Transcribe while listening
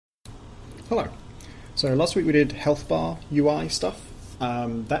Hello. So last week we did health bar UI stuff.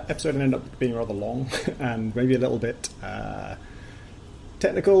 That episode ended up being rather long and maybe a little bit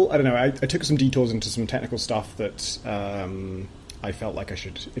technical. I don't know. I took some detours into some technical stuff that I felt like I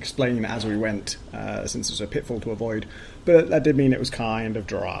should explain as we went, since it's a pitfall to avoid. But that did mean it was kind of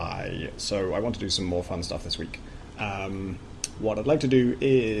dry. So I want to do some more fun stuff this week. What I'd like to do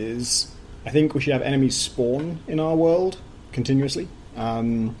is, I think we should have enemies spawn in our world continuously.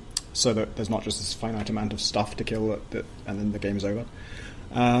 So that there's not just this finite amount of stuff to kill and then the game's over.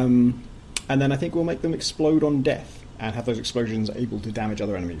 And then I think we'll make them explode on death and have those explosions able to damage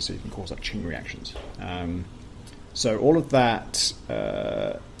other enemies, so you can cause like chain reactions. So all of that,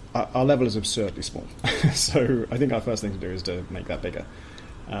 our level is absurdly small. So I think our first thing to do is to make that bigger.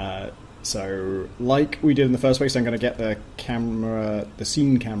 So like we did in the first place, I'm going to get the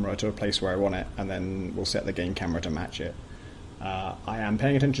scene camera to a place where I want it, and then we'll set the game camera to match it. I am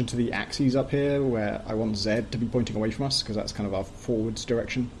paying attention to the axes up here, where I want Z to be pointing away from us, because that's kind of our forwards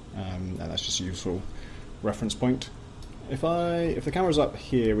direction, and that's just a useful reference point. If the camera's up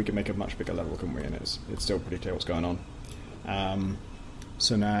here, we can make a much bigger level, couldn't we? And it's still pretty clear what's going on.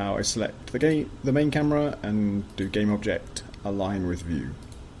 So now I select the main camera and do game object align with view.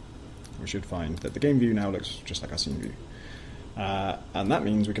 We should find that the game view now looks just like our scene view, and that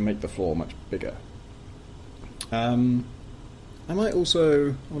means we can make the floor much bigger. I might also,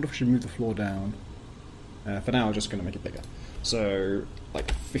 I wonder if I should move the floor down. For now, I'm just going to make it bigger. So,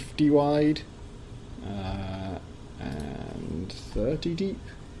 like 50 wide, and 30 deep.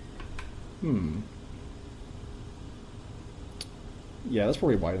 Yeah, that's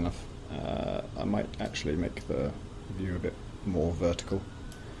probably wide enough. I might actually make the view a bit more vertical.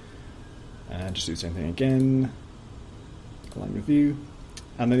 And just do the same thing again. Align with view.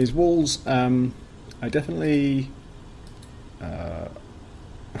 And then these walls, I definitely...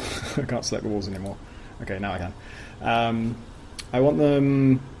 I can't select the walls anymore. Okay, now I can. I want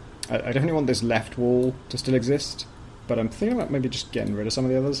them... I definitely want this left wall to still exist, but I'm thinking about maybe just getting rid of some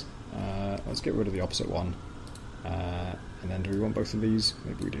of the others. Let's get rid of the opposite one. And then do we want both of these?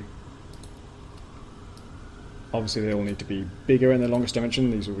 Maybe we do. Obviously they all need to be bigger in the longest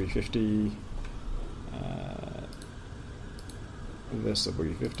dimension. These will be 50. This will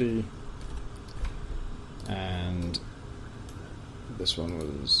be 50. And this one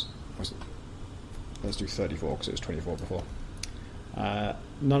was let's do 34 because it was 24 before.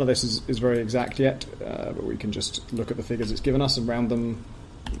 None of this is very exact yet, but we can just look at the figures it's given us and round them.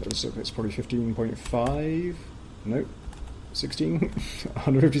 It's probably 15.5. Nope. 16.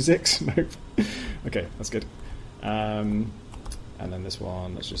 156. Nope. Okay, that's good. And then this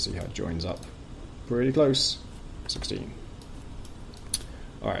one, let's just see how it joins up. Pretty close. 16.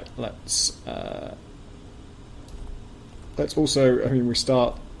 Alright, let's also, we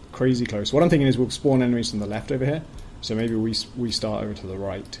start crazy close. What I'm thinking is we'll spawn enemies from the left over here. So maybe we start over to the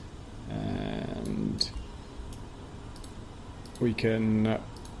right. And we can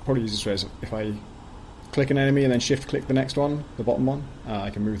probably use this way as if I click an enemy and then shift click the next one, the bottom one,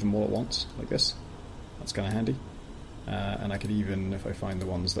 I can move them all at once, like this. That's kind of handy. And I could even, if I find the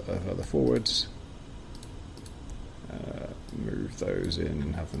ones that are further forwards, move those in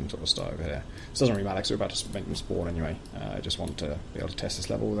and have them sort of start over here. This doesn't really matter because we're about to make them spawn anyway. I just want to be able to test this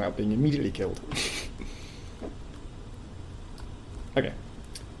level without being immediately killed. Okay.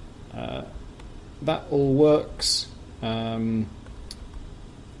 That all works. And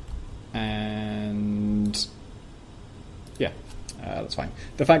yeah, that's fine.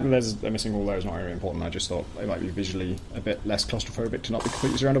 The fact that they're missing all those is not very important. I just thought it might be visually a bit less claustrophobic to not be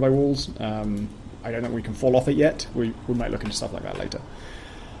completely surrounded by walls. I don't think we can fall off it yet. We might look into stuff like that later.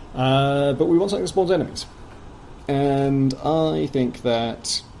 But we want something that spawns enemies. And I think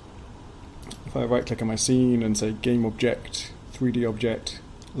that if I right click on my scene and say game object, 3D object,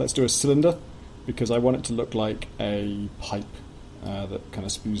 let's do a cylinder, because I want it to look like a pipe that kind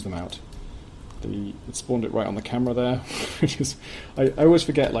of spews them out. It spawned it right on the camera there, which is, I always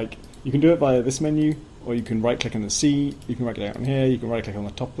forget, like, you can do it via this menu, or you can right click on the scene, you can right click on here, you can right click on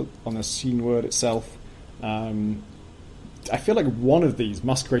the top on the scene word itself. I feel like one of these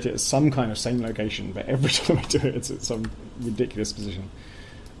must create it as some kind of same location, but every time I do it, it's at some ridiculous position.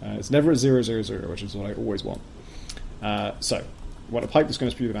 It's never at 0, 0, 0, which is what I always want. So, what a pipe that's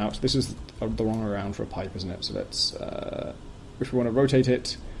going to spew them out. This is the wrong way around for a pipe, isn't it? So let's, if we want to rotate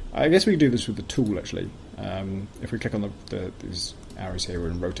it, I guess we can do this with the tool, actually. If we click on these arrows here, we're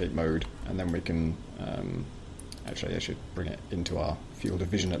in rotate mode, and then we can... actually, I should bring it into our field of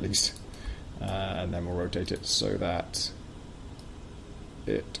vision, at least. And then we'll rotate it so that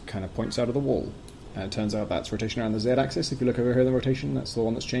it kind of points out of the wall. And it turns out that's rotation around the Z-axis. If you look over here, the rotation, that's the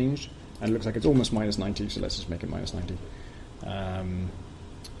one that's changed. and it looks like it's almost minus 90, so let's just make it minus 90. And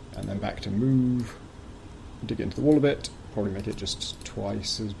then back to move, dig into the wall a bit, probably make it just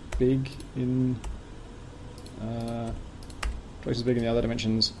twice as big in the other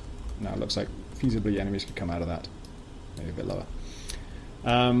dimensions. Now it looks like feasibly enemies could come out of that, maybe a bit lower.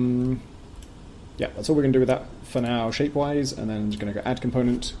 Yeah, that's all we're going to do with that for now shape-wise, and then I'm just going to go add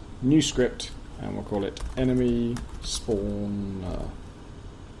component, new script, and we'll call it enemy spawner.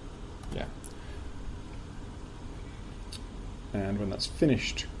 Yeah. And when that's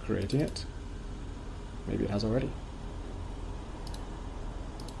finished creating it, maybe it has already.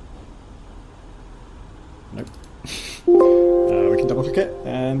 Nope. We can double click it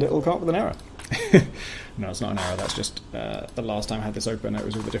and it'll come up with an error. No, it's not an error, that's just the last time I had this open it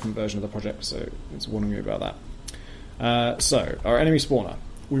was with a different version of the project, so it's warning me about that. So, our enemy spawner.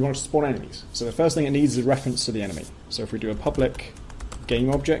 We want to spawn enemies. So the first thing it needs is a reference to the enemy. So if we do a public game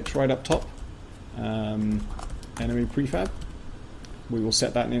object right up top, enemy prefab, we will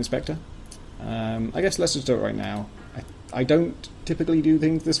set that in the inspector. I guess let's just do it right now. I don't typically do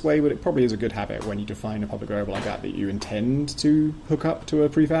things this way, but it probably is a good habit when you define a public variable like that you intend to hook up to a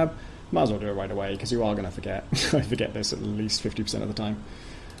prefab. Might as well do it right away, because you are going to forget. I forget this at least 50% of the time.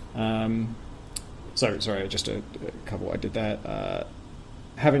 So, sorry, just to cover what I did there.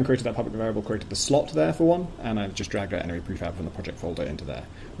 Having created that public variable created the slot there for one, and I've just dragged that enemy prefab from the project folder into there.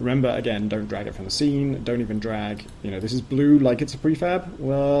 Remember, again, don't drag it from the scene, don't even drag, this is blue like it's a prefab.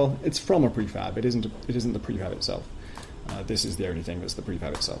 Well, it's from a prefab, it isn't the prefab itself. This is the only thing that's the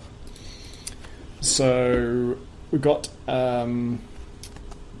prefab itself. So, we've got a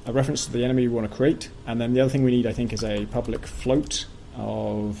reference to the enemy we want to create, and then the other thing we need, I think, is a public float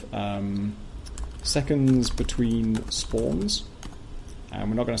of seconds between spawns. And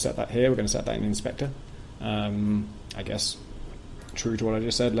we're not going to set that here, we're going to set that in the inspector. I guess, true to what I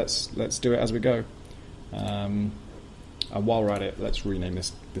just said, let's do it as we go. And while we're at it, let's rename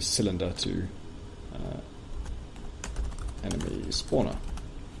this cylinder to enemy spawner.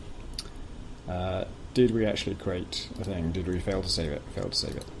 Did we actually create a thing? Did we fail to save it? Failed to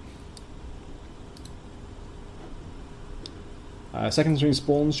save it. Seconds between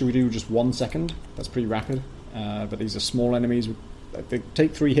spawns, should we do just 1 second? That's pretty rapid, but these are small enemies. They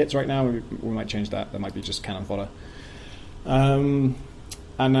take 3 hits right now, we might change that. That might be just cannon fodder. And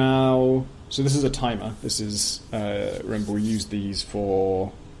now, so this is a timer. This is, remember we use these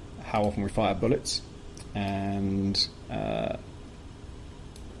for how often we fire bullets. And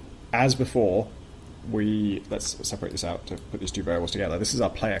as before, let's separate this out to put these two variables together. This is our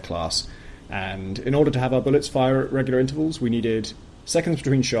player class. And in order to have our bullets fire at regular intervals, we needed seconds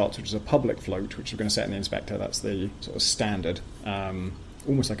between shots, which is a public float, which we're going to set in the inspector. That's the sort of standard,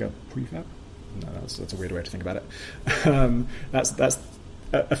 almost like a prefab. No, that's a weird way to think about it. That's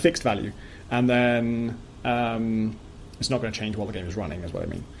a fixed value, and then it's not going to change while the game is running, is what I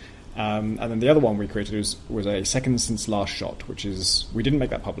mean. And then the other one we created was a seconds since last shot, which is, we didn't make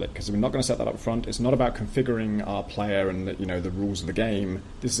that public because we're not going to set that up front. It's not about configuring our player and the rules of the game.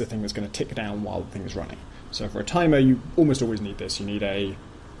 This is a thing that's going to tick down while the thing is running. So for a timer, you almost always need this. You need a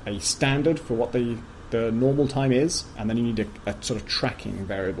standard for what the normal time is, and then you need a sort of tracking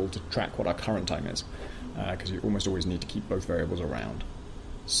variable to track what our current time is, because you almost always need to keep both variables around.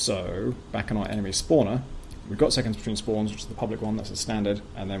 So back on our enemy spawner, we've got seconds between spawns, which is the public one, that's the standard,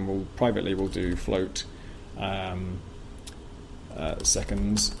 and then we'll do float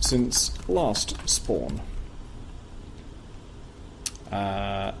seconds since last spawn.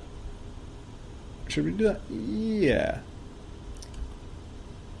 Should we do that? Yeah.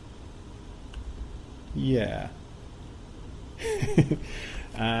 Yeah.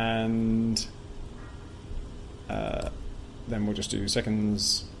 And then we'll just do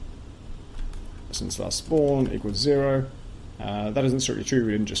seconds since last spawn equals 0. That isn't strictly true,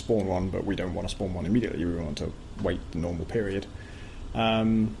 we didn't just spawn one, but we don't want to spawn one immediately, we want to wait the normal period.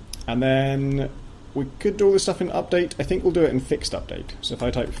 And then we could do all this stuff in update. I think we'll do it in fixed update. So if I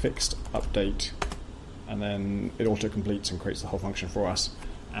type fixed update, and then it auto-completes and creates the whole function for us.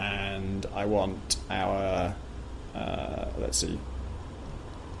 And I want our, let's see,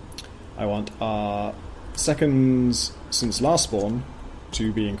 I want our seconds since last spawn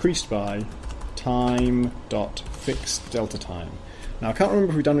to be increased by time.fixed delta time. Now I can't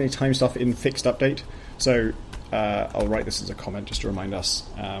remember if we've done any time stuff in fixed update, so I'll write this as a comment just to remind us.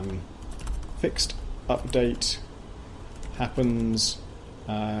 Fixed update happens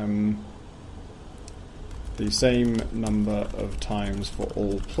the same number of times for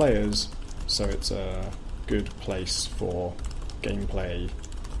all players, so it's a good place for gameplay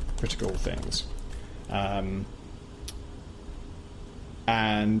critical things.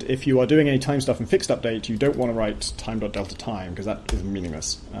 And if you are doing any time stuff in fixed update, you don't want to write time.delta time because that is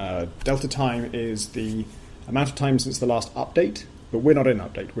meaningless. Delta time is the amount of time since the last update, but we're not in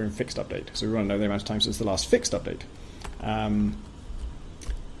update, we're in fixed update. So we want to know the amount of time since the last fixed update. And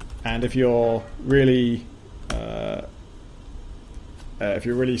if you're really sort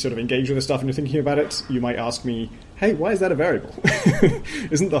of engaged with this stuff and you're thinking about it, you might ask me, hey, why is that a variable?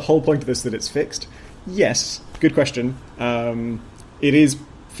 Isn't the whole point of this that it's fixed? Yes, good question. It is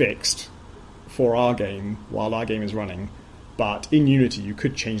fixed for our game while our game is running, but in Unity you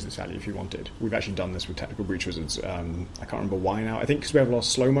could change this value if you wanted. We've actually done this with Technical Breach Wizards. I can't remember why now. I think because we have a lot of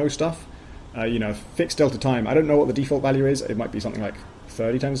slow-mo stuff. Fixed delta time, I don't know what the default value is. It might be something like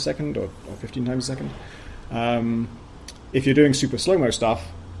 30 times a second or 15 times a second. If you're doing super slow-mo stuff,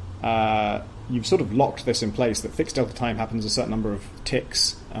 you've sort of locked this in place that fixed delta time happens a certain number of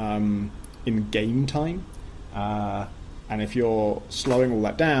ticks in game time. And if you're slowing all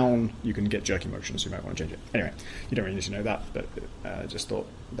that down, you can get jerky motion, so you might want to change it. Anyway, you don't really need to know that, but just thought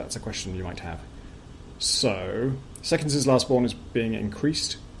that's a question you might have. So, seconds since last spawn is being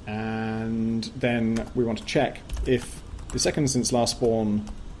increased, and then we want to check if the seconds since last spawn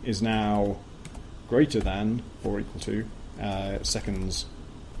is now greater than or equal to seconds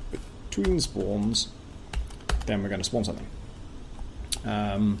between spawns, then we're going to spawn something.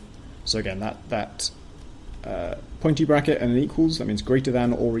 So again, that pointy bracket and an equals, that means greater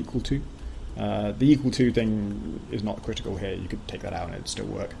than or equal to. The equal to thing is not critical here. You could take that out and it'd still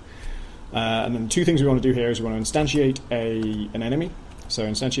work. And then two things we want to do here is we want to instantiate an enemy. So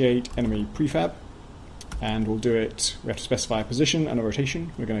instantiate enemy prefab, and we'll do it, we have to specify a position and a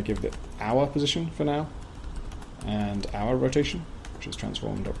rotation. We're going to give it our position for now, and our rotation, which is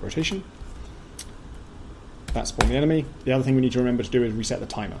transform.rotation. That's spawn the enemy. The other thing we need to remember to do is reset the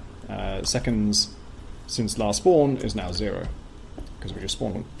timer. Seconds since last spawn is now 0, because we just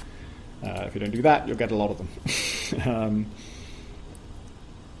spawned one. If you don't do that, you'll get a lot of them.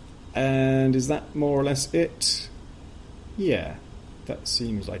 And is that more or less it? Yeah, that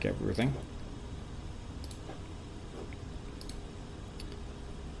seems like everything.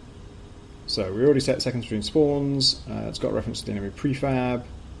 So we already set seconds between spawns. It's got reference to the enemy prefab.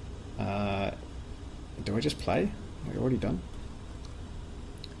 Do I just play? Am I already done?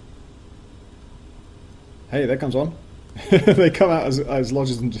 Hey, there comes one. They come out as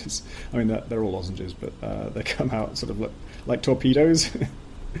lozenges. I mean, they're all lozenges, but they come out sort of like torpedoes,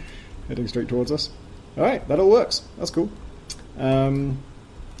 heading straight towards us. All right, that all works. That's cool. There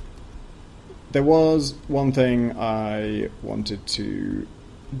was one thing I wanted to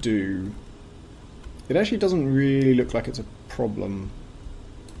do. It actually doesn't really look like it's a problem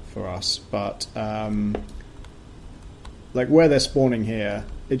for us, but like where they're spawning here,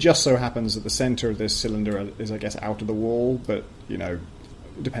 it just so happens that the center of this cylinder is, I guess, out of the wall, but, you know,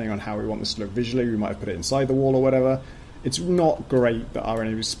 depending on how we want this to look visually, we might have put it inside the wall or whatever. It's not great that our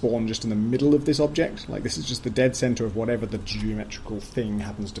enemies spawn just in the middle of this object. Like, this is just the dead center of whatever the geometrical thing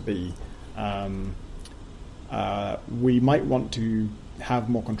happens to be. We might want to have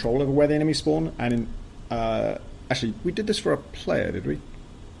more control over where the enemies spawn, and actually, we did this for a player, did we?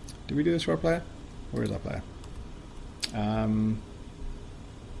 Did we do this for a player? Where is our player?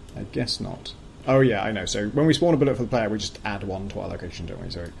 I guess not. Oh yeah, I know. So when we spawn a bullet for the player, we just add one to our location, don't we?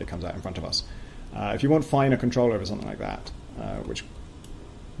 So it comes out in front of us. If you want finer control over something like that, which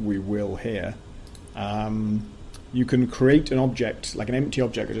we will here, you can create an object, like an empty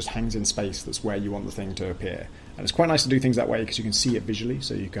object that just hangs in space, that's where you want the thing to appear. And it's quite nice to do things that way because you can see it visually,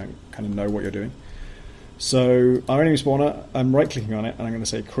 so you can kind of know what you're doing. So our enemy spawner, I'm right-clicking on it, and I'm going to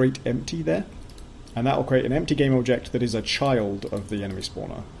say create empty there. And that will create an empty game object that is a child of the enemy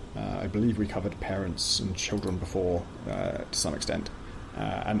spawner. I believe we covered parents and children before to some extent.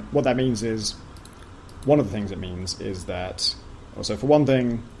 And what that means is, one of the things it means is that, also for one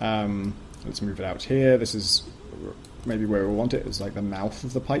thing, let's move it out here. This is maybe where we want it. It's like the mouth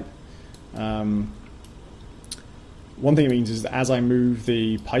of the pipe. One thing it means is that as I move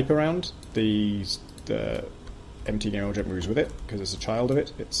the pipe around, the empty game object moves with it, because it's a child of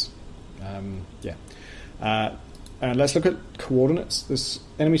it. It's and let's look at coordinates. This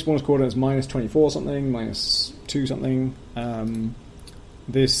enemy spawner's coordinates minus 24 something, minus 2 something.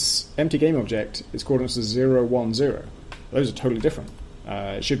 This empty game object, its coordinates are 0, 1, 0. Those are totally different.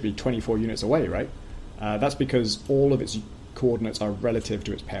 It should be 24 units away, right? That's because all of its coordinates are relative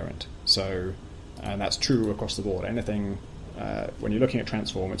to its parent. So, and that's true across the board. Anything, when you're looking at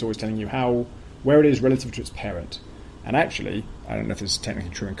transform, it's always telling you where it is relative to its parent. And actually, I don't know if this is technically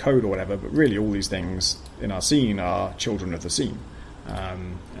true in code or whatever, but really all these things in our scene are children of the scene.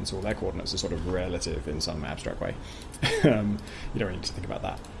 and so all their coordinates are sort of relative in some abstract way. You don't need to think about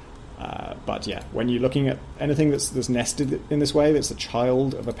that. But yeah, when you're looking at anything that's nested in this way, that's the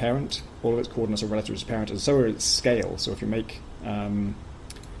child of a parent, all of its coordinates are relative to its parent, and so are its scale. So if you make,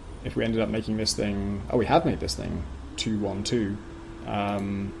 if we ended up making this thing, we have made this thing 2, 1, 2.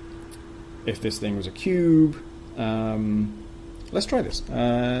 If this thing was a cube, let's try this.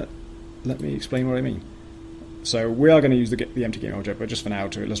 Let me explain what I mean. So we are going to use the empty game object, but just for now,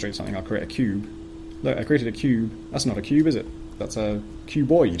 to illustrate something, I'll create a cube. Look, I created a cube. That's not a cube, is it? That's a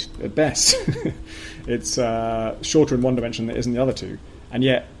cuboid at best. It's shorter in one dimension than it is in the other two. And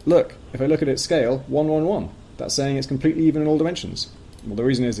yet, look, if I look at its scale, 1, 1, 1. That's saying it's completely even in all dimensions. Well, the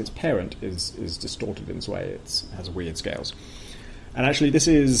reason is its parent is distorted in this way. It has weird scales. And actually, this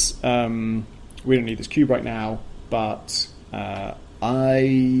is... we don't need this cube right now, but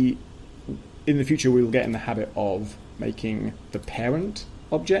in the future, we will get in the habit of making the parent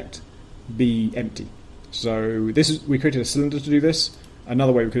object be empty. So we created a cylinder to do this.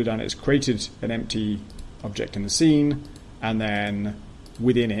 Another way we could have done it is created an empty object in the scene, and then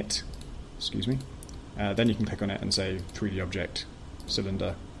within it, then you can click on it and say 3D object,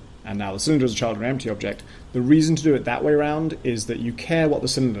 cylinder, and now the cylinder is a child of an empty object. The reason to do it that way around is that you care what the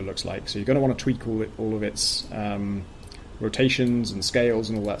cylinder looks like, so you're going to want to tweak all of its rotations and scales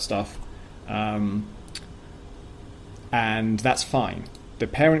and all that stuff, and that's fine. The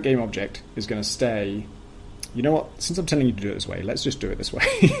parent game object is going to stay... You know what? Since I'm telling you to do it this way, let's just do it this way.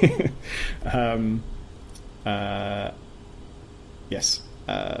 Yes.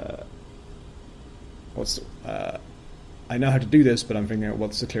 I know how to do this, but I'm figuring out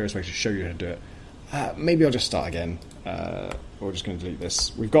what's the clearest way to show you how to do it. Maybe I'll just start again. We're just going to delete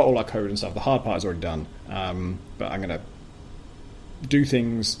this. We've got all our code and stuff. The hard part is already done. But I'm going to do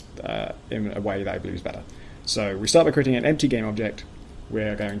things in a way that I believe is better. So we start by creating an empty game object.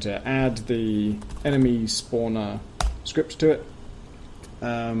 We're going to add the enemy spawner script to it.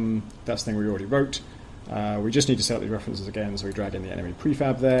 That's the thing we already wrote. We just need to set up the references again, so we drag in the enemy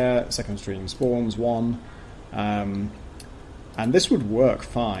prefab there. Second string spawns 1. And this would work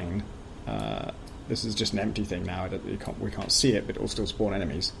fine. This is just an empty thing now. We can't see it, but it will still spawn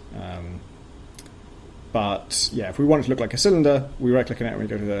enemies. But yeah, if we want it to look like a cylinder, we right-click on it and we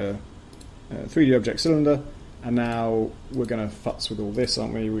go to the 3D object cylinder. And now we're going to futz with all this,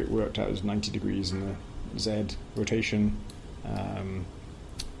 aren't we? We worked out it was 90 degrees in the Z rotation.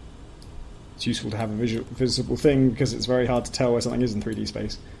 It's useful to have a visible thing because it's very hard to tell where something is in 3D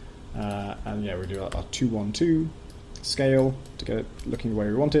space. And yeah, we do our 2, 1, 2 scale to get it looking the way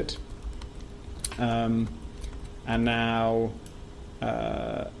we want it. And now,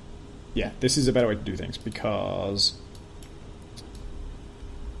 yeah, this is a better way to do things because...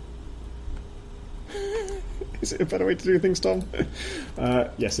 Is it a better way to do things, Tom?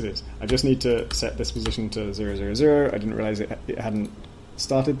 Yes, it is. I just need to set this position to 0, 0, 0. I didn't realize it hadn't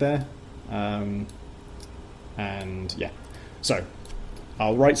started there. And yeah. So,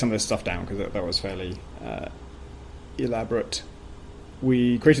 I'll write some of this stuff down because that was fairly elaborate.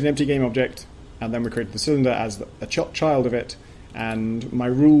 We created an empty game object, and then we created the cylinder as a child of it. And my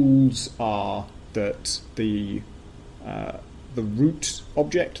rules are that the root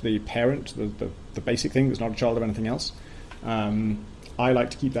object, the parent, the basic thing that's not a child of anything else, I like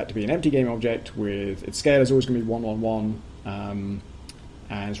to keep that to be an empty game object with its scale is always going to be 1, 1, 1, and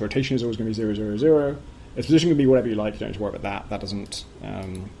its rotation is always going to be 0, 0, 0. Its position can be whatever you like, you don't need to worry about that. That doesn't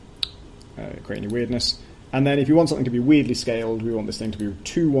create any weirdness. And then if you want something to be weirdly scaled, we want this thing to be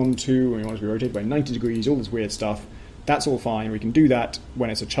 2, 1, 2, and we want it to be rotated by 90 degrees, all this weird stuff. That's all fine. We can do that when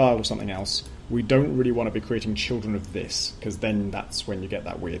it's a child of something else. We don't really want to be creating children of this, because then that's when you get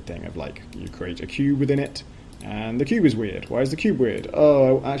that weird thing of, like, you create a cube within it, and the cube is weird. Why is the cube weird?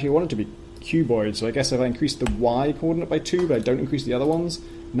 Oh, actually I want it to be cuboid, so I guess if I increase the y coordinate by 2, but I don't increase the other ones,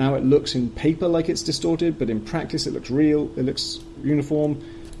 now it looks in paper like it's distorted, but in practice it looks real, it looks uniform.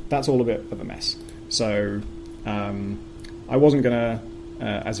 That's all a bit of a mess. So, I wasn't going to...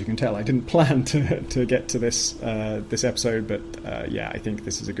 as you can tell, I didn't plan to get to this episode, but yeah, I think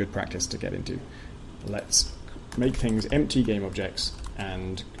this is a good practice to get into. Let's make things empty game objects,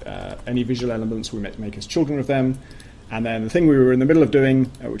 and any visual elements we make as children of them. And then the thing we were in the middle of doing,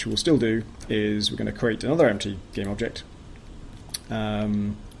 which we will still do, is we're going to create another empty game object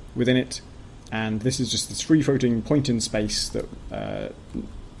within it. And this is just this free-floating point in space that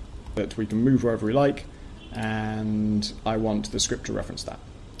we can move wherever we like. And I want the script to reference that.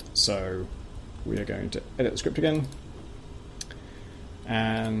 So we are going to edit the script again,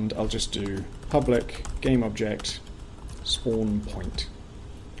 and I'll just do public game object spawn point,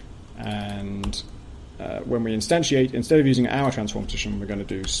 and when we instantiate, instead of using our transform position, we're going to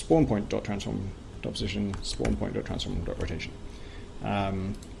do spawn point dot transform dot position, spawn point dot transform dot rotation.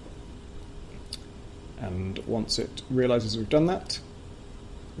 And once it realizes we've done that,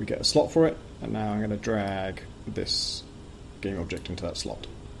 we get a slot for it, and now I'm going to drag this game object into that slot,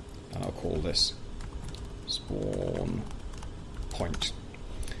 and I'll call this spawn point.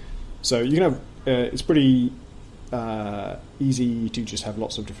 So you can have, it's pretty easy to just have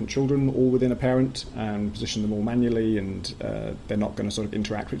lots of different children all within a parent and position them all manually, and they're not going to sort of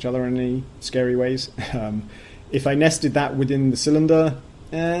interact with each other in any scary ways. If I nested that within the cylinder,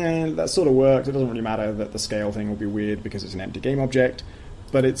 that sort of works. It doesn't really matter that the scale thing will be weird because it's an empty game object,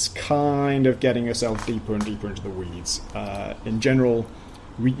 but it's kind of getting yourself deeper and deeper into the weeds. In general,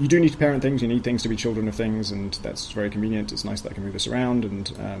 you do need to parent things. You need things to be children of things, and that's very convenient. It's nice that I can move this around,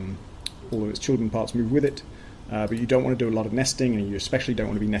 and all of its children parts move with it. But you don't want to do a lot of nesting, and you especially don't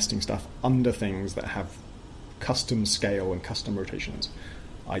want to be nesting stuff under things that have custom scale and custom rotations,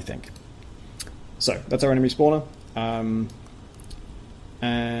 I think. So that's our enemy spawner.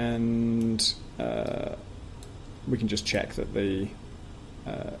 And we can just check that the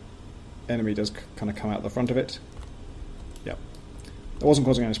enemy does kind of come out the front of it. Yep. That wasn't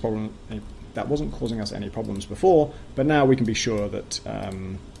causing us any problems before, but now we can be sure that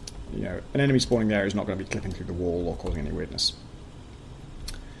an enemy spawning there is not going to be clipping through the wall or causing any weirdness.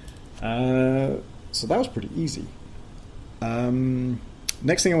 So that was pretty easy.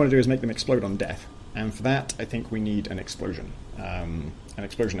 Next thing I want to do is make them explode on death, and for that I think we need an explosion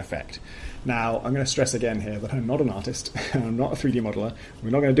effect. Now, I'm going to stress again here that I'm not an artist, I'm not a 3D modeler, we're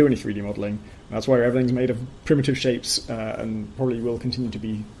not going to do any 3D modeling, that's why everything's made of primitive shapes, and probably will continue to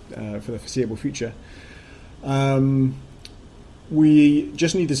be for the foreseeable future. We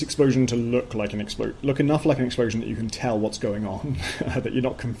just need this explosion to look like look enough like an explosion that you can tell what's going on, that you're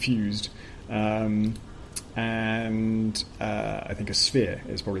not confused. I think a sphere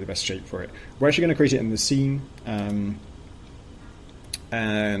is probably the best shape for it. We're actually going to create it in the scene,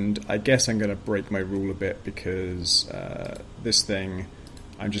 and I guess I'm going to break my rule a bit because this thing,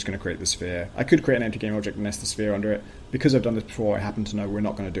 I'm just going to create the sphere. I could create an empty game object and nest the sphere under it. Because I've done this before, I happen to know we're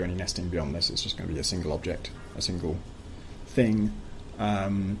not going to do any nesting beyond this. It's just going to be a single object, a single thing.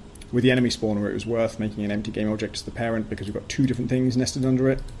 With the enemy spawner, it was worth making an empty game object as the parent because we've got two different things nested under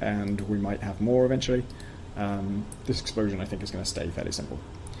it, and we might have more eventually. This explosion, I think, is going to stay fairly simple.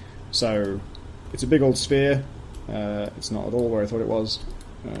 So it's a big old sphere. It's not at all where I thought it was.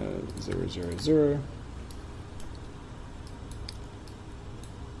 0, 0, 0.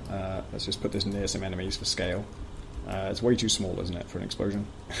 Let's just put this near some enemies for scale. It's way too small, isn't it, for an explosion?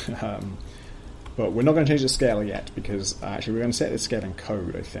 But we're not going to change the scale yet because actually we're going to set this scale in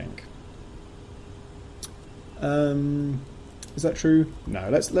code, I think. Is that true? No.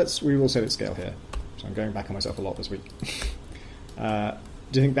 We will set its scale here. So I'm going back on myself a lot this week. Do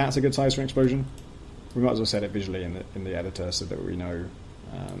you think that's a good size for an explosion? We might as well set it visually in the editor so that we know.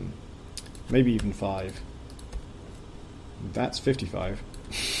 Maybe even 5. That's 55.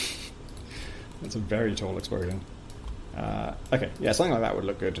 That's a very tall explosion. Okay, yeah, something like that would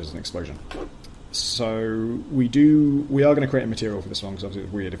look good as an explosion. So we are going to create a material for this one because obviously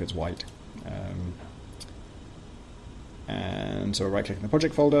it's weird if it's white. And so right click in the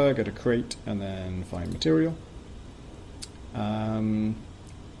project folder, go to create, and then find material.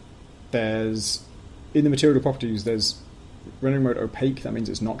 There's in the material properties, there's rendering mode opaque. That means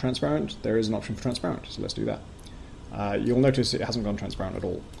it's not transparent. There is an option for transparent, so let's do that. You'll notice it hasn't gone transparent at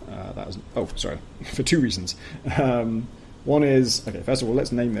all. For 2 reasons. One is, okay, first of all,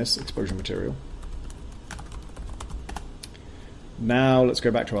 let's name this explosion material. Now let's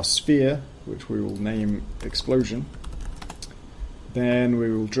go back to our sphere, which we will name explosion. Then we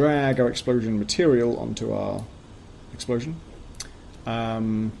will drag our explosion material onto our explosion.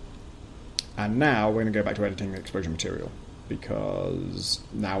 And now we're going to go back to editing the explosion material, because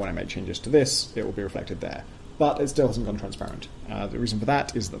now when I make changes to this, it will be reflected there. But it still hasn't gone transparent. The reason for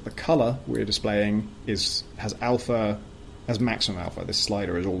that is that the color we're displaying has maximum alpha. This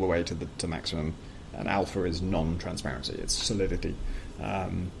slider is all the way to maximum, and alpha is non-transparency. It's solidity.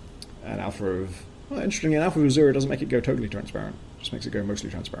 Interestingly, an alpha of 0 doesn't make it go totally transparent. It just makes it go mostly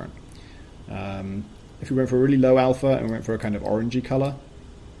transparent. If we went for a really low alpha and we went for a kind of orangey color,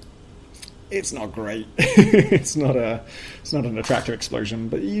 it's not great. It's not an attractive explosion,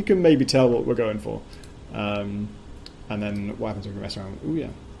 but you can maybe tell what we're going for. And then what happens if we mess around? Oh yeah,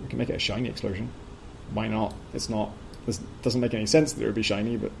 we can make it a shiny explosion. Why not? This doesn't make any sense that it would be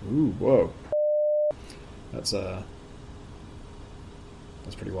shiny, but ooh, whoa. That's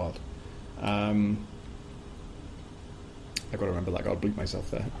pretty wild. I've got to remember that. I've got to bleep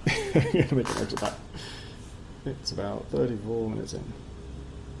myself there. I'm going to make a note of that. It's about 34 minutes in.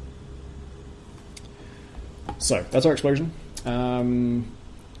 So that's our explosion.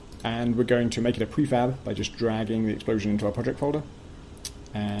 And we're going to make it a prefab by just dragging the explosion into our project folder.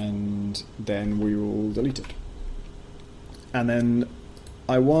 And then we will delete it. And then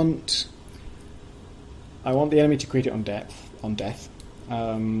I want the enemy to create it on death.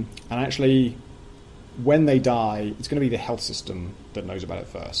 And actually, when they die, it's going to be the health system that knows about it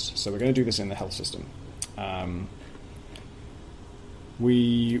first. So we're going to do this in the health system.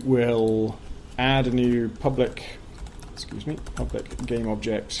 We will add a new public game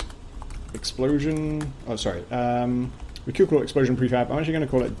object explosion. Oh, sorry. We could call it explosion prefab. I'm actually going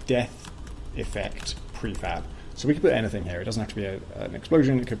to call it death effect prefab. So we could put anything here. It doesn't have to be an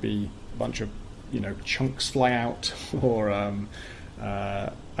explosion. It could be a bunch of chunks fly out, or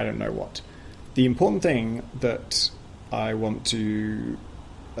I don't know what. The important thing that I want to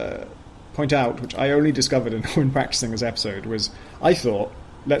point out, which I only discovered when practicing this episode, was I thought,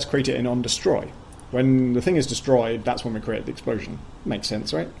 let's create it in onDestroy. When the thing is destroyed, that's when we create the explosion. Makes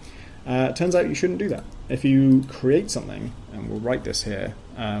sense, right? Turns out you shouldn't do that. If you create something, and we'll write this here,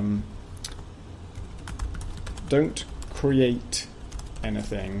 don't create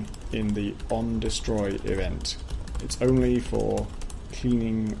anything in the onDestroy event. It's only for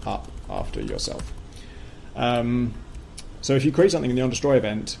cleaning up after yourself. So if you create something in the onDestroy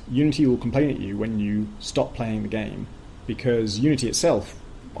event, Unity will complain at you when you stop playing the game, because Unity itself,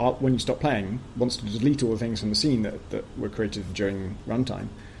 when you stop playing, wants to delete all the things from the scene that were created during runtime.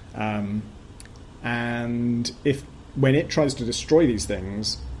 And when it tries to destroy these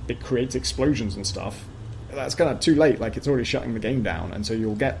things, it creates explosions and stuff. That's kind of too late, like it's already shutting the game down, and so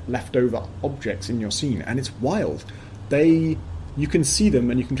you'll get leftover objects in your scene, and it's wild. You can see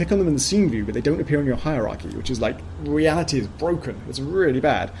them and you can click on them in the scene view, but they don't appear in your hierarchy, which is like, reality is broken. It's really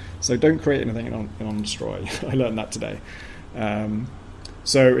bad. So don't create anything in onDestroy. I learned that today.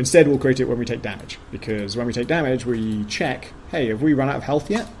 So instead we'll create it when we take damage, because when we take damage we check, hey, have we run out of health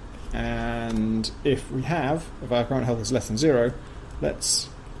yet? And if we have, if our current health is less than 0,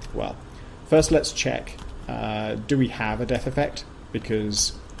 first let's check, do we have a death effect?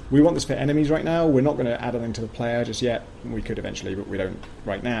 Because we want this for enemies right now. We're not going to add anything to the player just yet. We could eventually, but we don't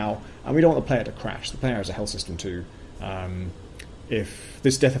right now. And we don't want the player to crash. The player has a health system too. If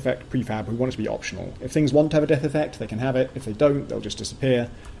this death effect prefab, we want it to be optional. If things want to have a death effect, they can have it. If they don't, they'll just disappear.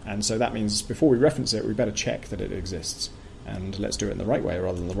 And so that means before we reference it, we better check that it exists. And let's do it in the right way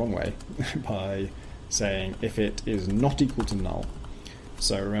rather than the wrong way by saying if it is not equal to null.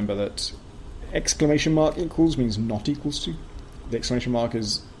 So remember that exclamation mark equals means not equals to. The exclamation mark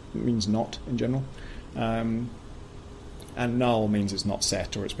means not in general. And null means it's not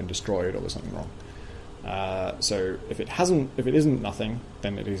set, or it's been destroyed, or there's something wrong. So if it isn't nothing,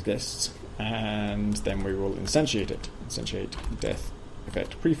 then it exists, and then we will instantiate it. Instantiate death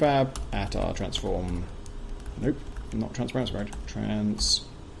effect prefab at our transform. Nope, not transparency mode. Transform.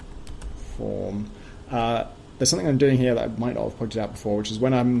 There's something I'm doing here that I might not have pointed out before, which is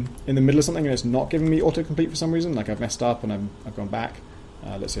when I'm in the middle of something and it's not giving me autocomplete for some reason, like I've messed up and I've gone back.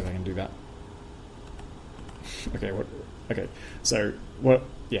 Let's see if I can do that. Okay. So what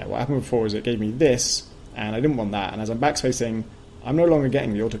happened before is it gave me this, and I didn't want that. And as I'm backspacing, I'm no longer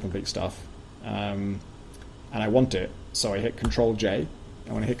getting the autocomplete stuff, and I want it. So I hit Control J,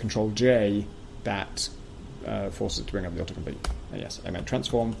 and when I hit Control J, that forces it to bring up the autocomplete. Yes, I meant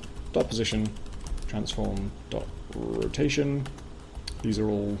transform dot position, transform dot rotation. These are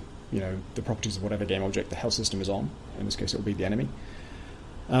all the properties of whatever game object the health system is on. In this case, it will be the enemy.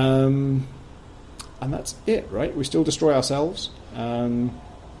 And that's it, right? We still destroy ourselves.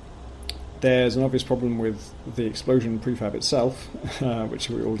 There's an obvious problem with the explosion prefab itself, which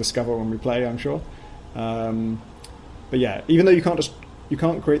we will discover when we play, I'm sure. But yeah, even though you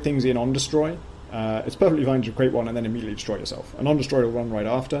can't create things in onDestroy, it's perfectly fine to create one and then immediately destroy yourself. And onDestroy will run right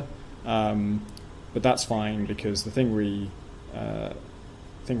after, but that's fine because the thing we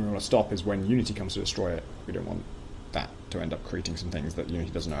want to stop is when Unity comes to destroy it. We don't want that to end up creating some things that Unity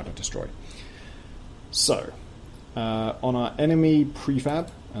doesn't know how to destroy. So, on our enemy prefab,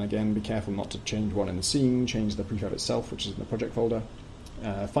 and again, be careful not to change one in the scene, change the prefab itself, which is in the project folder.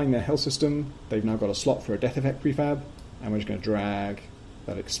 Find their health system. They've now got a slot for a death effect prefab, and we're just going to drag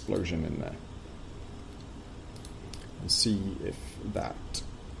that explosion in there. And see if that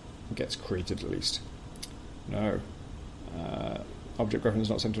gets created at least. No. Object reference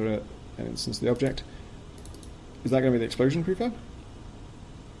not centered at an instance of the object. Is that going to be the explosion prefab?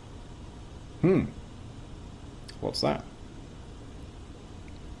 What's that?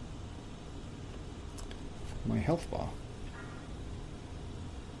 My health bar.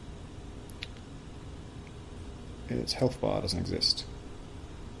 its health bar doesn't exist.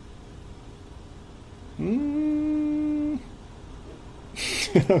 I'm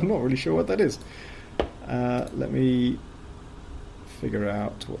not really sure what that is. Let me figure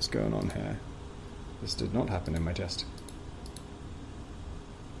out what's going on here. This did not happen in my test.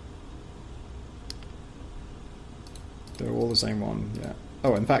 They're all the same one, yeah.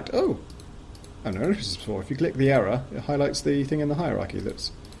 Oh, in fact, I've never noticed this before. If you click the error, it highlights the thing in the hierarchy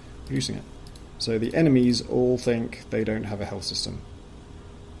that's producing it. So the enemies all think they don't have a health system.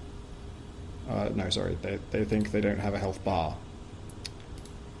 No, sorry, they think they don't have a health bar.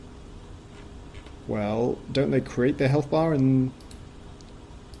 Well, don't they create their health bar in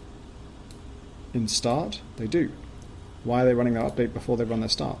start? They do. Why are they running that update before they run their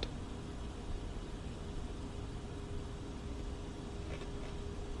start?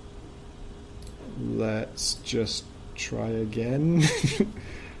 Let's just try again.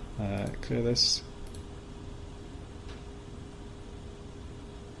 Clear this.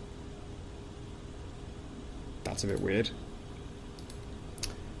 That's a bit weird.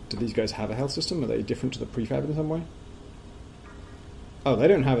 Do these guys have a health system? Are they different to the prefab in some way? Oh, they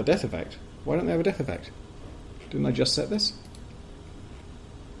don't have a death effect. Why don't they have a death effect? Didn't I just set this?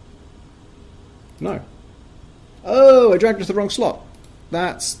 No. Oh, I dragged it to the wrong slot.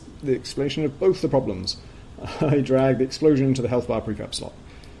 That's the explanation of both the problems. I dragged the explosion into the health bar prefab slot.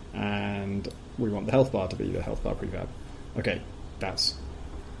 And we want the health bar to be the health bar prefab. Okay, that's...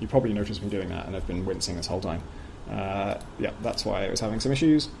 You probably noticed me doing that, and I've been wincing this whole time. Yeah, that's why I was having some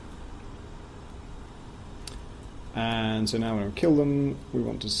issues. And so now when we kill them, we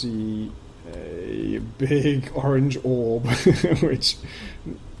want to see a big orange orb, which,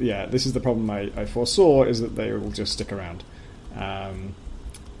 yeah, this is the problem I foresaw, is that they will just stick around. And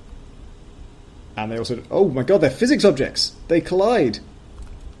they also... Oh my god, they're physics objects! They collide!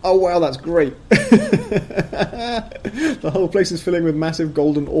 Oh wow, that's great! The whole place is filling with massive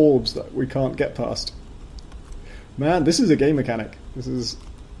golden orbs that we can't get past. Man, this is a game mechanic.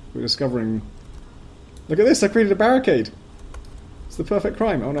 We're discovering... Look at this, I created a barricade! It's the perfect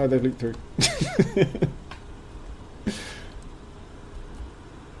crime. Oh no, they've leaked through.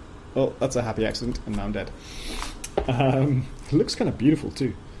 Well, that's a happy accident, and now I'm dead. It looks kind of beautiful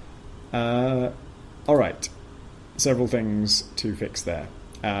too. Alright, several things to fix there.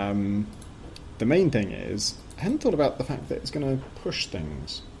 The main thing is, I hadn't thought about the fact that it's going to push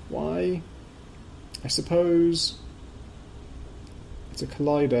things. Why? I suppose it's a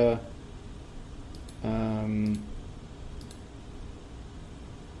collider.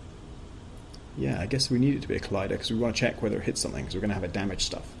 Yeah, I guess we need it to be a collider because we want to check whether it hits something, because we're going to have it damage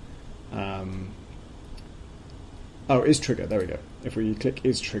stuff. Oh, is trigger, there we go. If we click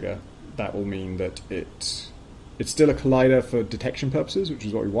is trigger, that will mean that it's still a collider for detection purposes, which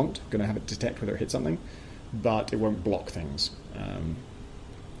is what we want. We're going to have it detect whether it hits something, but it won't block things.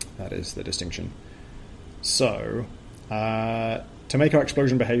 That is the distinction. So, to make our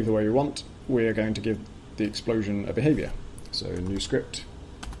explosion behave the way we want, we're going to give the explosion a behavior. So, new script,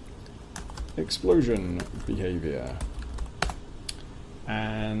 explosion behavior.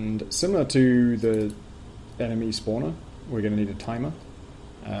 And similar to the enemy spawner, we're going to need a timer,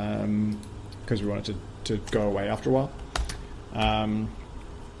 because we want it to go away after a while.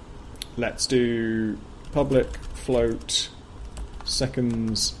 Let's do public float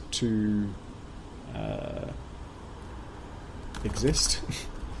seconds to exist,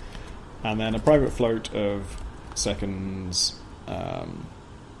 and then a private float of seconds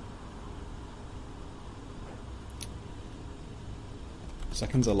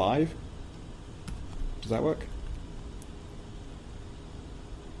seconds alive. Does that work?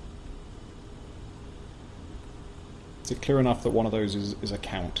 Is it clear enough that one of those is a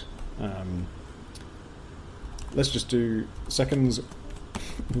count? Let's just do seconds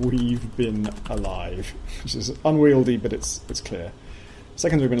we've been alive, which is unwieldy, but it's clear.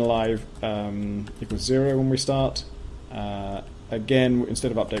 Seconds we've been alive equals 0 when we start. Again,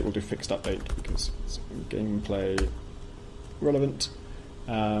 instead of update, we'll do fixed update because it's gameplay relevant.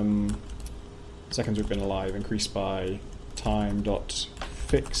 Seconds we've been alive increased by time dot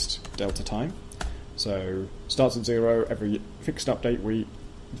fixed delta time. So starts at 0. Every fixed update we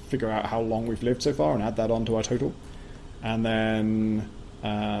figure out how long we've lived so far and add that onto our total. And then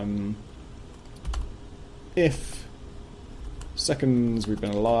if seconds we've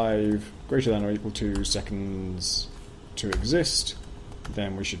been alive greater than or equal to seconds to exist,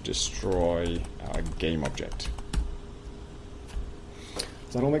 then we should destroy our game object.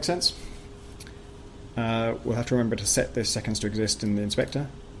 Does that all make sense? We'll have to remember to set this seconds to exist in the inspector.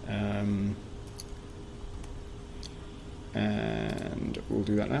 And we'll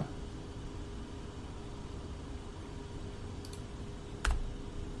do that now.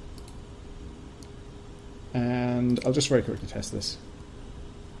 And I'll just very quickly test this.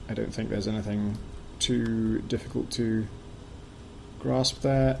 I don't think there's anything too difficult to grasp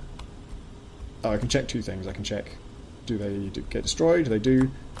there. Oh, I can check two things. I can check, do they get destroyed? They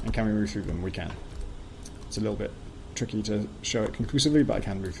do. And can we move through them? We can. It's a little bit tricky to show it conclusively, but I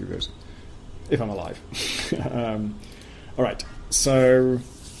can move through those if I'm alive. Alright, so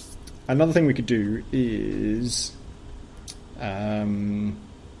another thing we could do is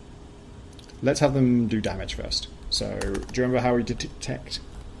let's have them do damage first. So do you remember how we detect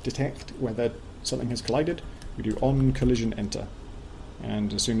whether something has collided? We do on collision enter,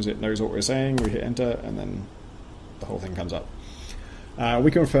 and as soon as it knows what we're saying, we hit enter, and then the whole thing comes up.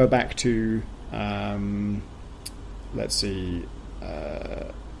 We can refer back to let's see,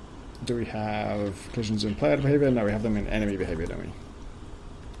 do we have collisions in player behavior? No, we have them in enemy behavior, don't we?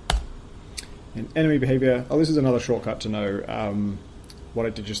 In enemy behavior, oh, this is another shortcut to know. What I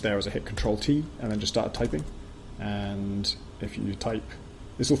did just there was I hit Control-T and then just started typing. And if you type,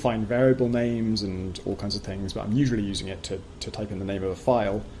 this will find variable names and all kinds of things, but I'm usually using it to type in the name of a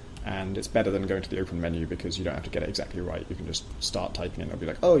file, and it's better than going to the open menu because you don't have to get it exactly right. You can just start typing and it'll be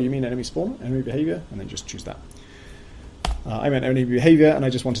like, oh, you mean enemy spawn, enemy behavior, and then just choose that. I meant enemy behavior, and I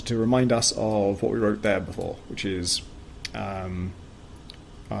just wanted to remind us of what we wrote there before, which is in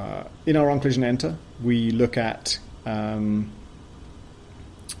our on-collision enter, we look at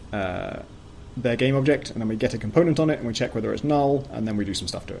their game object, and then we get a component on it, and we check whether it's null, and then we do some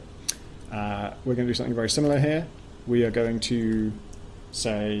stuff to it. We're going to do something very similar here. We are going to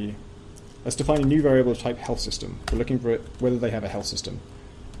say, let's define a new variable of type health system. We're looking for it, whether they have a health system.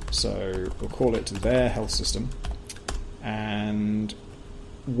 So we'll call it their health system. And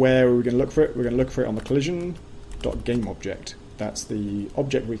where are we going to look for it? We're going to look for it on the collision.gameObject. That's the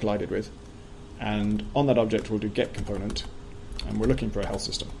object we collided with. And on that object, we'll do getComponent, and we're looking for a health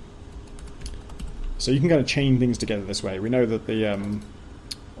system. So you can kind of chain things together this way. We know that we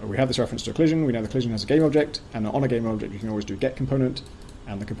have this reference to a collision. We know the collision has a game object, and on a game object, you can always do getComponent,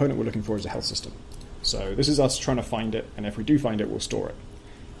 and the component we're looking for is a health system. So this is us trying to find it, and if we do find it, we'll store it.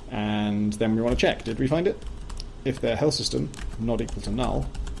 And then we want to check, did we find it? If their health system not equal to null,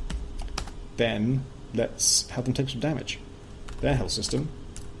 then let's have them take some damage. Their health system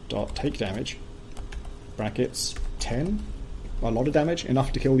dot take damage, brackets 10, a lot of damage,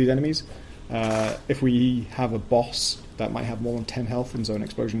 enough to kill these enemies. If we have a boss that might have more than 10 health, and so an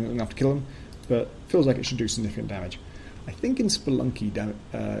explosion is enough to kill them, but feels like it should do significant damage. I think in Spelunky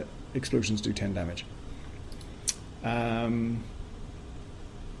explosions do 10 damage. Yeah,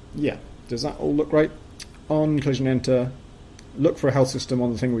 does that all look right? On collision enter, look for a health system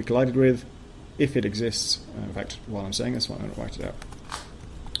on the thing we collided with, if it exists. In fact, while I'm saying this, I'm going to write it out.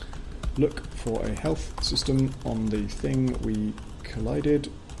 Look for a health system on the thing we collided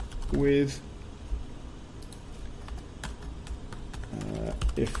with.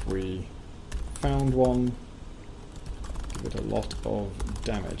 If we found one, give it a lot of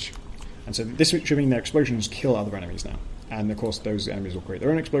damage. And so this should mean their explosions kill other enemies now. And of course those enemies will create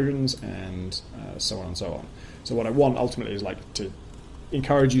their own explosions, and so on and so on. So what I want ultimately is to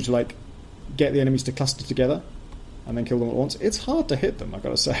encourage you to get the enemies to cluster together and then kill them at once. It's hard to hit them, I've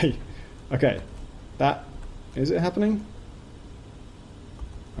got to say. Okay, is it happening?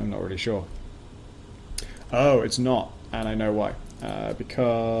 I'm not really sure. Oh, it's not, and I know why.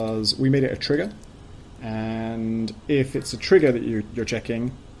 Because we made it a trigger, and if it's a trigger that you're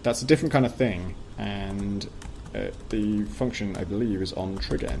checking, that's a different kind of thing, and the function, I believe, is on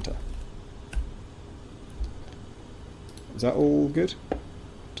trigger enter. Is that all good?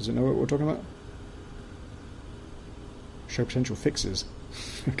 Does it know what we're talking about? Show potential fixes.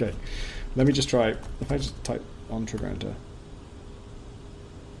 Okay, let me just try. If I just type on trigger enter,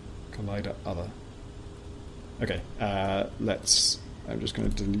 collider other. Okay, I'm just going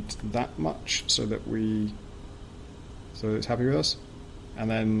to delete that much so that it's happy with us,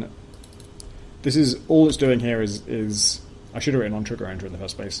 and then. This is all it's doing here is I should have written on trigger enter in the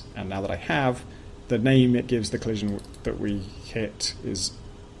first place, and now that I have, the name it gives the collision that we hit is...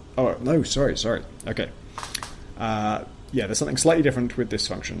 Oh, no, sorry. Okay. Yeah, there's something slightly different with this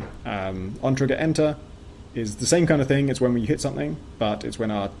function. On trigger enter is the same kind of thing. It's when we hit something, but it's when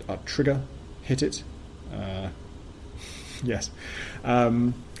our trigger hit it. Yes.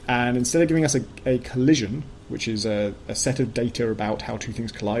 And instead of giving us a collision, which is a set of data about how two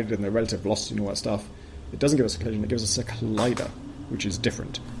things collided and their relative velocity and all that stuff, it doesn't give us a collision, it gives us a collider, which is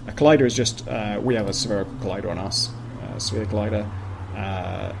different. A collider is just, we have a spherical collider on us, a sphere collider.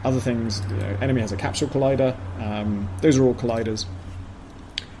 Other things, enemy has a capsule collider. Those are all colliders.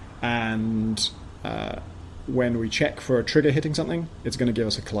 And when we check for a trigger hitting something, it's going to give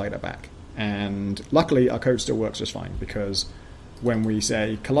us a collider back. And luckily, our code still works just fine, because when we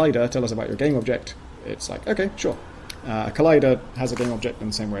say collider, tell us about your game object, it's like, okay, sure. A collider has a game object in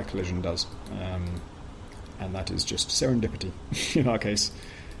the same way a collision does. And that is just serendipity in our case.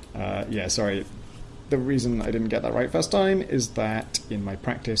 Yeah, sorry. The reason I didn't get that right first time is that in my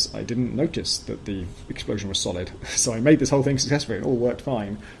practice I didn't notice that the explosion was solid. So I made this whole thing successfully, it all worked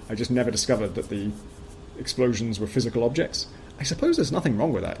fine. I just never discovered that the explosions were physical objects. I suppose there's nothing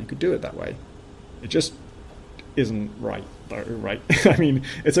wrong with that. You could do it that way. It just isn't right, though, right? I mean,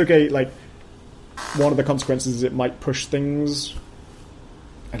 it's okay, like, one of the consequences is it might push things.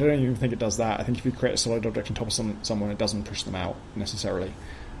 I don't even think it does that. I think if you create a solid object on top of someone, it doesn't push them out, necessarily.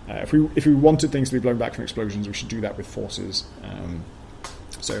 If we wanted things to be blown back from explosions, we should do that with forces.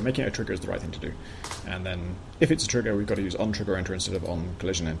 So making it a trigger is the right thing to do. And then if it's a trigger, we've got to use onTriggerEnter instead of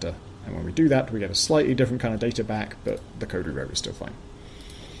onCollisionEnter. And when we do that, we get a slightly different kind of data back, but the code we wrote is still fine.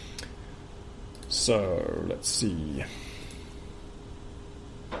 So let's see.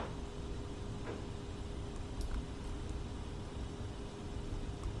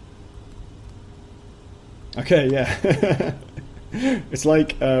 Okay, yeah. It's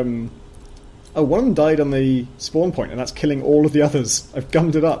like, one of them died on the spawn point, and that's killing all of the others. I've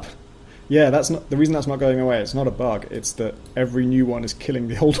gummed it up. Yeah, that's not the reason that's not going away. It's not a bug. It's that every new one is killing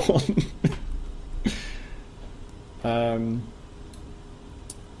the old one.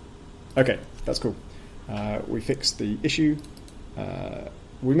 Okay, that's cool. We fixed the issue.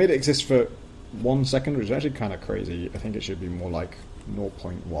 We made it exist for 1 second, which is actually kind of crazy. I think it should be more like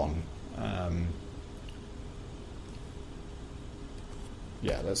 0.1.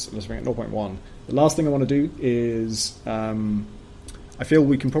 Yeah, let's bring it 0.1. The last thing I want to do is, I feel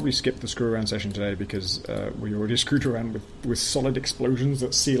we can probably skip the screw around session today, because we already screwed around with solid explosions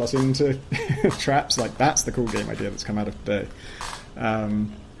that seal us into traps. Like, that's the cool game idea that's come out of today.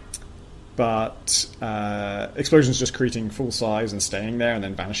 But explosions just creating full size and staying there and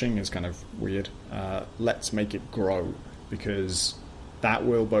then vanishing is kind of weird. Let's make it grow, because that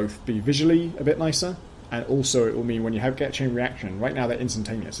will both be visually a bit nicer, and also it will mean when you get a chain reaction, right now they're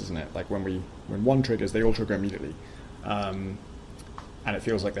instantaneous, isn't it? Like when one triggers, they all trigger immediately. And it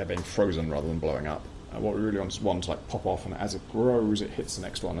feels like they're being frozen rather than blowing up. What we really want is one to like pop off, and as it grows, it hits the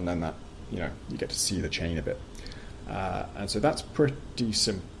next one, and then that, you get to see the chain a bit. And so that's pretty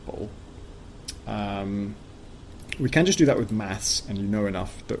simple. We can just do that with maths, and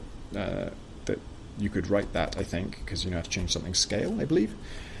enough that that you could write that, I think, because you know how to change something's scale, I believe.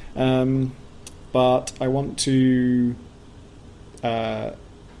 But I want to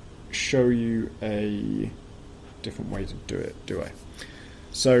show you a different way to do it, do I?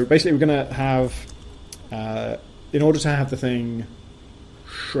 So basically we're going to have, in order to have the thing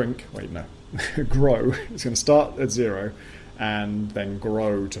grow, it's going to start at 0 and then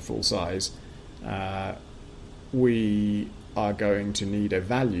grow to full size. We are going to need a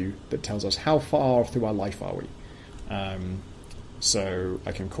value that tells us how far through our life are we. So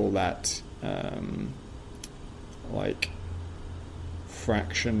I can call that like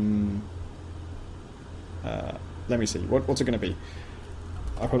fraction. Let me see, what's it going to be?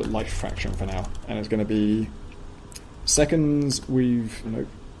 I'll call it life fraction for now, and it's going to be seconds we've been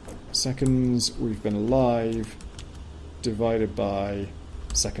alive divided by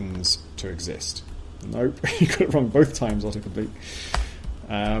seconds to exist. Nope, you got it wrong both times, autocomplete.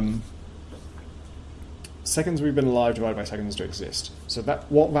 Seconds we've been alive divided by seconds to exist. So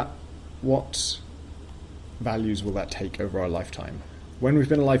what values will that take over our lifetime? When we've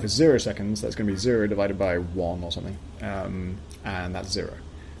been alive for 0 seconds, that's going to be 0 divided by 1 or something, and that's 0.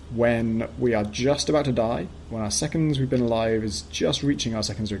 When we are just about to die, when our seconds we've been alive is just reaching our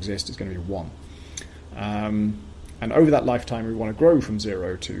seconds to exist, it's going to be 1. And over that lifetime, we want to grow from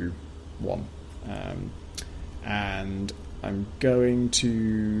 0 to 1. And I'm going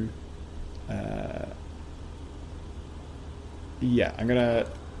to... I'm going to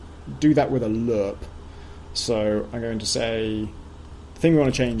do that with a lerp. So I'm going to say... The thing we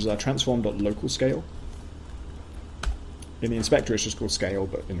want to change is our transform.local scale. In the inspector, it's just called scale,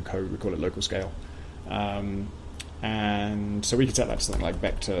 but in code, we call it local scale. And so we could set that to something like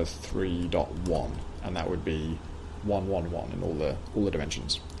vector 3.1, and that would be 1, 1, 1 in all the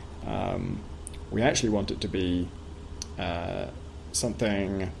dimensions. We actually want it to be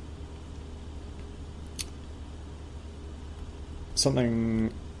something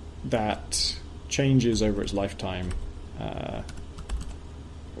that changes over its lifetime.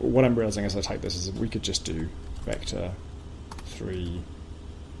 What I'm realizing as I type this is that we could just do vector 3.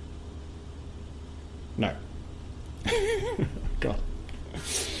 No. God.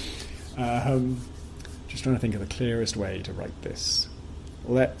 Just trying to think of the clearest way to write this.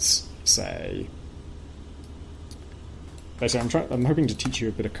 Let's say, basically, I'm hoping to teach you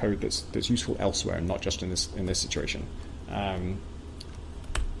a bit of code that's useful elsewhere and not just in this situation.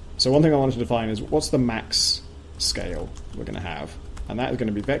 So one thing I wanted to define is what's the max scale we're going to have, and that is going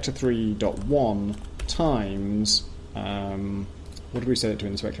to be vector3.1 times what did we set it to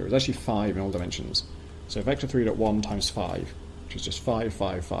in this vector? It was actually 5 in all dimensions. So vector3.1 times 5, which is just 5,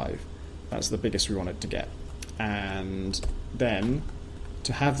 5, 5. That's the biggest we want it to get. And then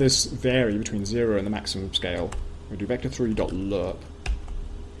to have this vary between 0 and the maximum scale, we do vector3.lerp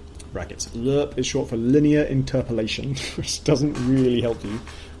brackets. Lerp is short for linear interpolation, which doesn't really help you.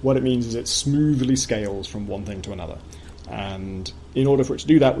 What it means is it smoothly scales from one thing to another. And in order for it to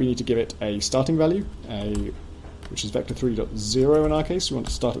do that, we need to give it a starting value, which is vector3.0 in our case. We want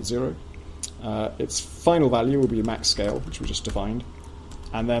to start at 0. Its final value will be a max scale, which we just defined.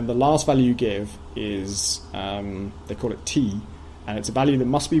 And then the last value you give is, they call it t, and it's a value that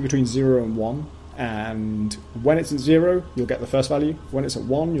must be between 0 and 1. And when it's at 0, you'll get the first value. When it's at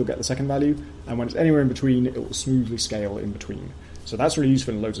 1, you'll get the second value. And when it's anywhere in between, it will smoothly scale in between. So that's really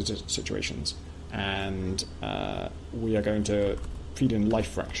useful in loads of situations. And we are going to feed in life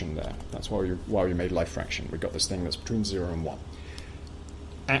fraction there. That's why we made life fraction. We've got this thing that's between 0 and 1.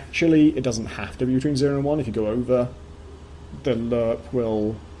 Actually, it doesn't have to be between 0 and 1. If you go over, the lerp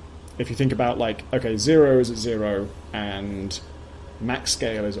will, if you think about like, okay, 0 is at 0 and max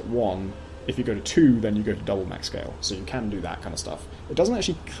scale is at 1. If you go to 2, then you go to double max scale. So you can do that kind of stuff. It doesn't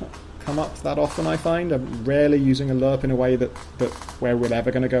actually come up that often, I find. I'm rarely using a lerp in a way that where we're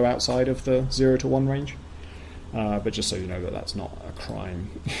ever going to go outside of the 0 to 1 range. But just so you know that that's not a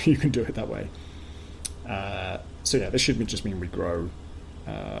crime. You can do it that way. So yeah, this should just mean we grow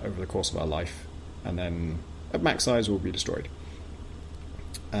over the course of our life. And then at max size we'll be destroyed.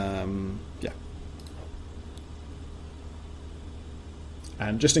 Yeah.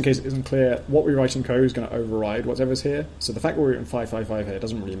 And just in case it isn't clear, what we write in code is going to override whatever's here. So the fact that we're in 555 here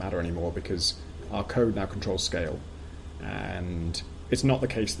doesn't really matter anymore because our code now controls scale. And it's not the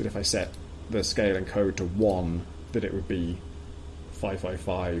case that if I set the scale in code to 1, that it would be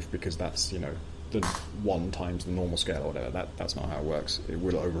 555 because that's, you know, the 1 times the normal scale or whatever. That's not how it works. It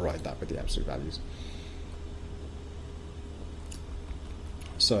will override that with the absolute values.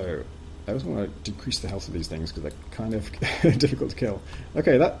 So I also want to decrease the health of these things because they're kind of difficult to kill.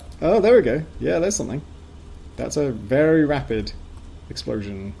 Okay, there we go. Yeah, there's something. That's a very rapid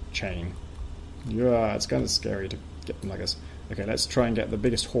explosion chain. Yeah, it's kind of scary to get them like this. Okay, let's try and get the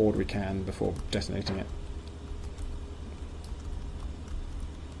biggest horde we can before detonating it.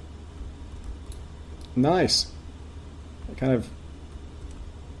 Nice. It kind of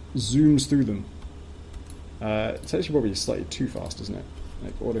zooms through them. It's actually probably slightly too fast, isn't it?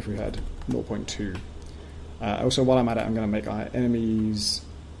 Like, what if we had 0.2? Also, while I'm at it, I'm going to make our enemies,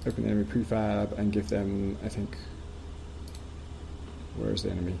 open the enemy prefab, and give them, I think, where is the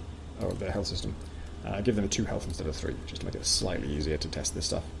enemy? Oh, their health system. Give them 2 health instead of 3, just to make it slightly easier to test this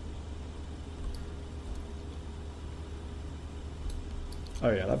stuff. Oh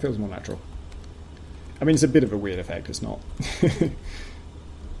yeah, that feels more natural. I mean, it's a bit of a weird effect, it's not.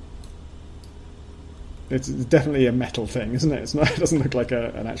 It's definitely a metal thing, isn't it? It's not. It doesn't look like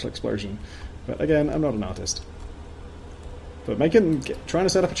an actual explosion. But again, I'm not an artist. But trying to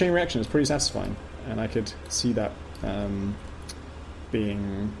set up a chain reaction is pretty satisfying, and I could see that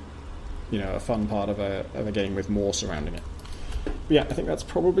being, you know, a fun part of a game with more surrounding it. But yeah, I think that's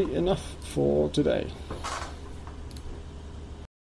probably enough for today.